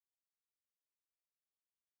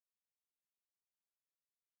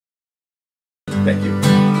Thank you.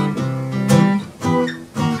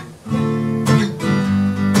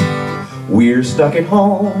 We're stuck at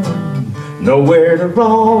home, nowhere to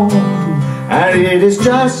roam, and it is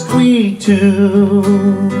just we two.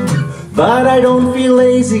 But I don't feel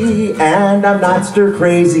lazy, and I'm not stir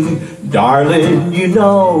crazy. Darling, you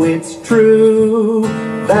know it's true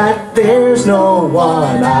that there's no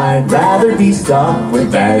one I'd rather be stuck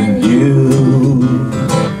with than you.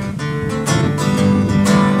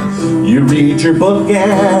 You read your book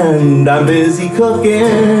and I'm busy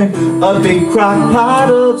cooking a big crock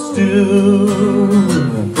pot of stew.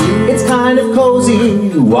 It's kind of cozy,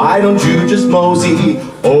 why don't you just mosey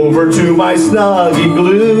over to my snug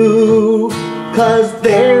igloo? 'Cause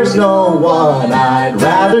there's no one I'd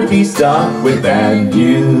rather be stuck with than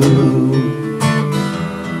you.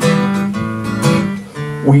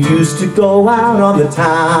 We used to go out on the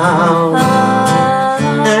town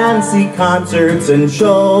and see concerts and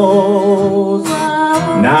shows.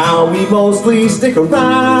 Now we mostly stick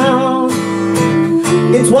around.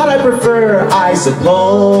 It's what I prefer, I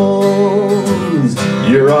suppose.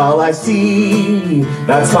 You're all I see,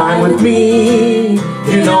 that's fine with me.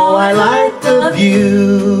 You know I like the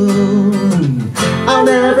view. I'll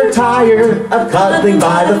never tire of cuddling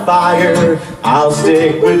by the fire. I'll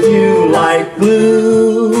stick with you like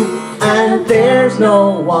glue. And there's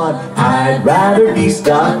no one I'd rather be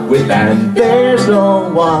stuck with, and there's no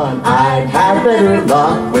one I'd have better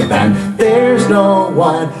luck with, and there's no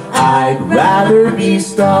one I'd rather be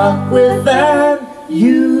stuck with than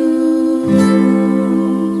you.